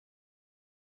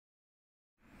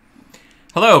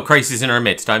Hello, Christ is in our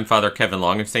midst. I'm Father Kevin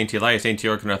Long of St. Elias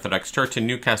Antiochian Orthodox Church in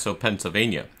Newcastle,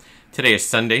 Pennsylvania. Today is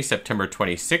Sunday, September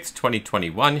 26,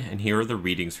 2021, and here are the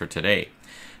readings for today.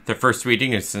 The first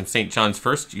reading is in St. John's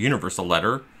First Universal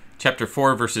Letter, chapter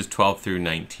 4, verses 12 through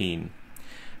 19.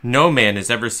 No man has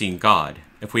ever seen God.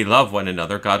 If we love one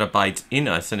another, God abides in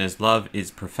us, and his love is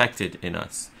perfected in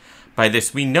us. By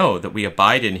this we know that we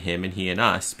abide in him and he in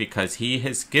us, because he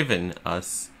has given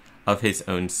us of his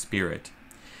own Spirit.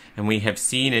 And we have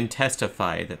seen and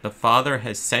testify that the Father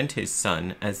has sent his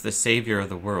Son as the Savior of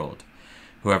the world.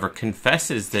 Whoever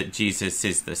confesses that Jesus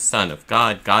is the Son of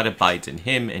God, God abides in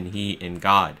him and he in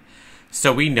God.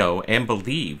 So we know and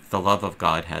believe the love of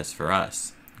God has for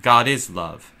us. God is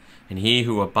love, and he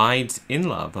who abides in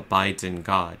love abides in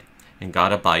God, and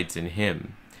God abides in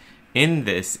him. In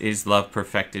this is love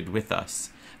perfected with us,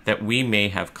 that we may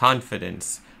have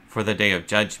confidence for the day of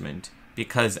judgment,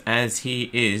 because as he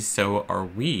is, so are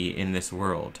we in this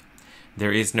world.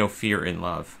 There is no fear in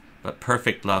love, but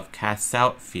perfect love casts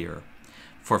out fear.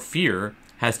 For fear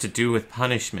has to do with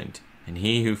punishment, and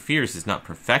he who fears is not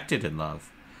perfected in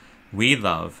love. We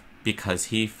love because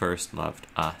he first loved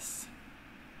us.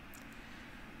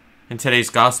 And today's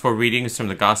gospel reading is from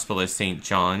the Gospel of St.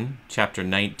 John, chapter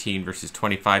 19, verses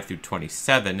 25 through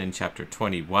 27, and chapter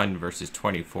 21, verses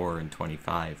 24 and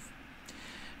 25.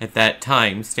 At that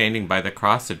time, standing by the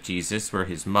cross of Jesus were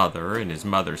his mother and his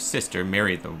mother's sister,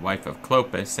 Mary the wife of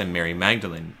Clopas, and Mary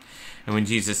Magdalene. And when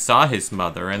Jesus saw his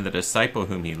mother and the disciple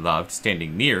whom he loved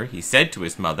standing near, he said to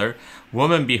his mother,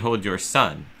 "Woman, behold your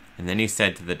son." And then he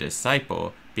said to the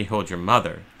disciple, "Behold your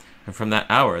mother." And from that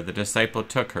hour the disciple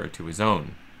took her to his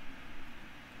own.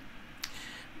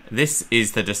 This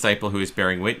is the disciple who is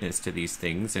bearing witness to these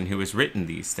things and who has written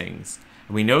these things.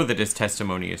 And we know that his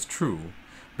testimony is true.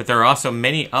 But there are also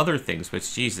many other things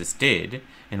which Jesus did,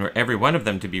 and were every one of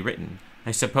them to be written,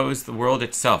 I suppose the world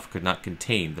itself could not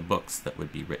contain the books that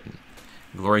would be written.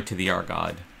 Glory to thee, our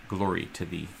God. Glory to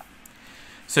thee.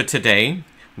 So today,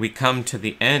 we come to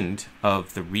the end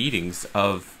of the readings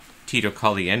of Tito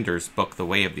Colliender's book, The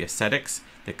Way of the Ascetics,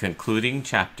 the concluding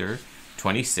chapter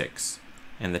 26.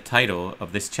 And the title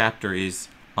of this chapter is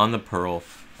On the Pearl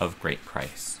of Great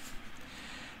Price.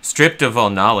 Stripped of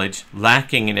all knowledge,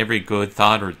 lacking in every good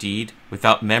thought or deed,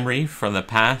 without memory from the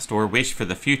past or wish for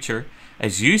the future,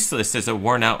 as useless as a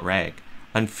worn-out rag,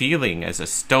 unfeeling as a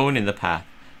stone in the path,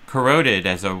 corroded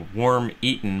as a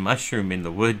worm-eaten mushroom in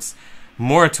the woods,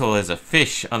 mortal as a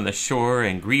fish on the shore,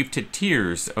 and grieved to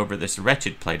tears over this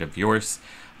wretched plight of yours,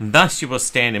 thus you will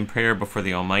stand in prayer before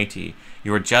the Almighty,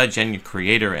 your Judge and your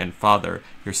Creator and Father,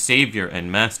 your Savior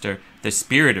and Master, the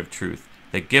Spirit of truth,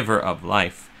 the Giver of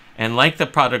life. And like the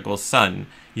prodigal son,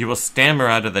 you will stammer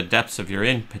out of the depths of your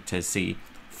impotency,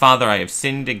 "Father, I have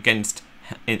sinned against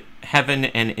heaven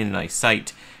and in thy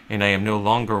sight, and I am no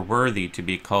longer worthy to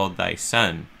be called thy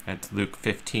son." That's Luke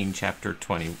 15, chapter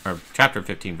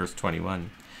 15, verse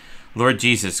 21. Lord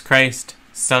Jesus Christ,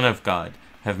 Son of God,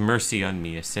 have mercy on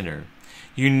me, a sinner.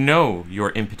 You know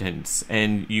your impotence,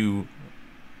 and you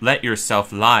let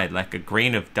yourself lie like a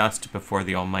grain of dust before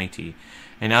the Almighty.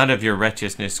 And out of your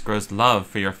wretchedness grows love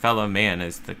for your fellow man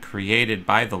as the created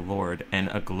by the Lord and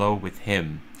aglow with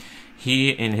him. He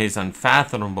in his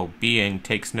unfathomable being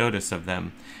takes notice of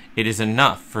them. It is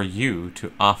enough for you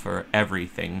to offer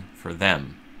everything for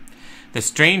them. The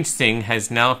strange thing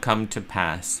has now come to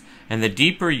pass, and the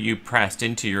deeper you pressed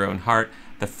into your own heart,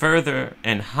 the further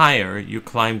and higher you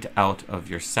climbed out of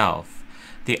yourself.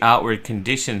 The outward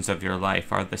conditions of your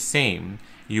life are the same.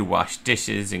 You wash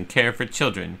dishes and care for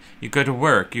children. You go to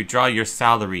work, you draw your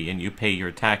salary, and you pay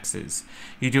your taxes.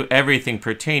 You do everything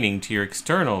pertaining to your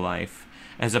external life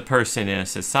as a person in a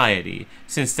society,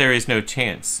 since there is no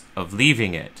chance of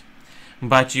leaving it.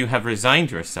 But you have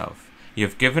resigned yourself. You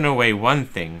have given away one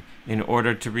thing in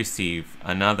order to receive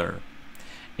another.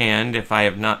 And if I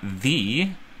have not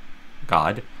thee,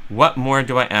 God, what more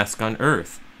do I ask on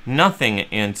earth? Nothing,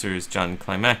 answers John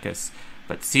Climacus,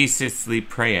 but ceaselessly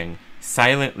praying,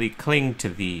 silently cling to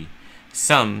thee.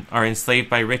 Some are enslaved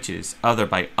by riches, other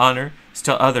by honor,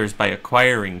 still others by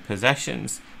acquiring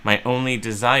possessions. My only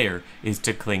desire is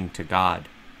to cling to God.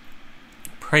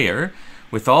 Prayer,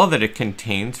 with all that it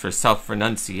contains for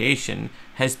self-renunciation,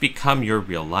 has become your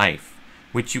real life,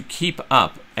 which you keep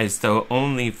up as though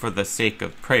only for the sake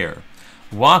of prayer.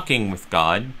 Walking with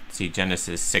God, see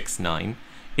Genesis 6:9,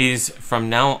 is from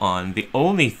now on the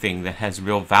only thing that has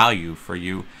real value for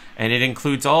you, and it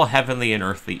includes all heavenly and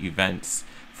earthly events.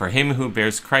 For him who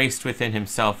bears Christ within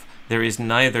himself, there is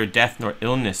neither death nor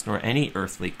illness nor any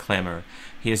earthly clamor.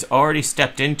 He has already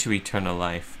stepped into eternal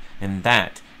life, and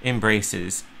that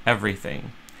embraces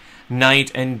everything.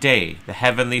 Night and day the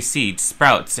heavenly seed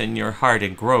sprouts in your heart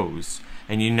and grows,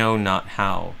 and you know not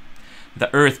how.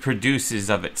 The earth produces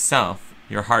of itself,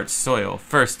 your heart's soil,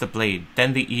 first the blade,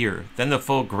 then the ear, then the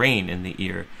full grain in the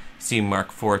ear. See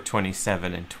Mark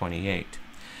 4:27 and 28.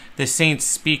 The saints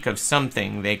speak of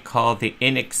something they call the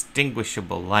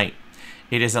inextinguishable light.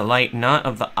 It is a light not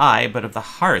of the eye, but of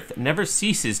the heart that never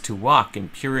ceases to walk in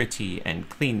purity and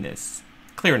clearness.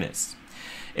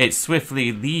 It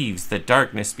swiftly leaves the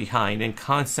darkness behind and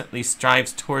constantly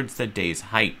strives towards the day's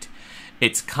height.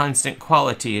 Its constant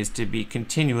quality is to be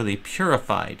continually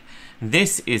purified.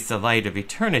 This is the light of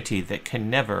eternity that can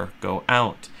never go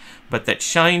out, but that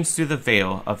shines through the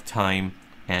veil of time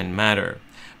and matter.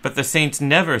 But the saints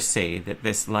never say that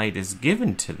this light is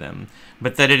given to them,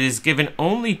 but that it is given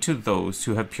only to those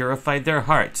who have purified their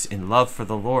hearts in love for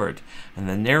the Lord and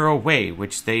the narrow way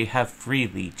which they have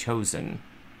freely chosen.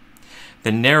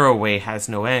 The narrow way has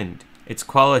no end. Its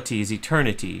quality is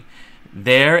eternity.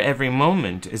 There every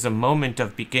moment is a moment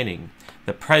of beginning.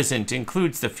 The present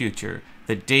includes the future,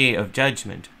 the day of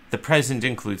judgment. The present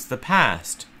includes the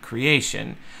past,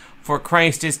 creation. For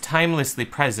Christ is timelessly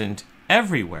present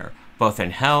everywhere, both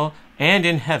in hell and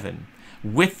in heaven.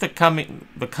 With the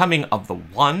coming of the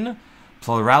One,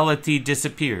 plurality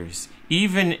disappears,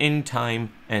 even in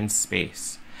time and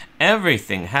space.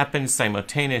 Everything happens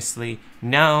simultaneously,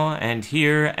 now and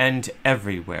here and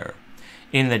everywhere,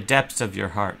 in the depths of your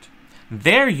heart.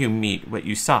 There you meet what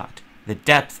you sought, the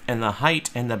depth and the height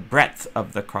and the breadth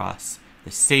of the cross,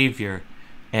 the Savior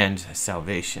and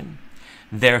salvation.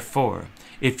 Therefore,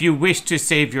 if you wish to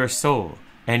save your soul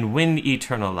and win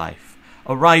eternal life,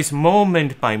 arise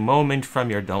moment by moment from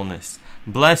your dullness,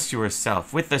 bless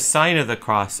yourself with the sign of the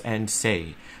cross, and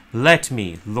say, "Let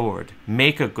me, Lord,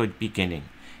 make a good beginning.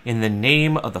 In the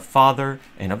name of the Father,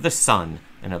 and of the Son,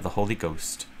 and of the Holy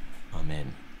Ghost.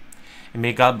 Amen." And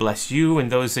may God bless you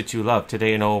and those that you love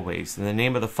today and always. In the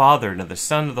name of the Father, and of the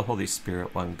Son, and of the Holy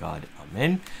Spirit, one God.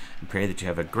 Amen. I pray that you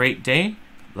have a great day.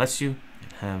 Bless you,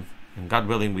 and God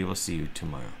willing, we will see you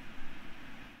tomorrow.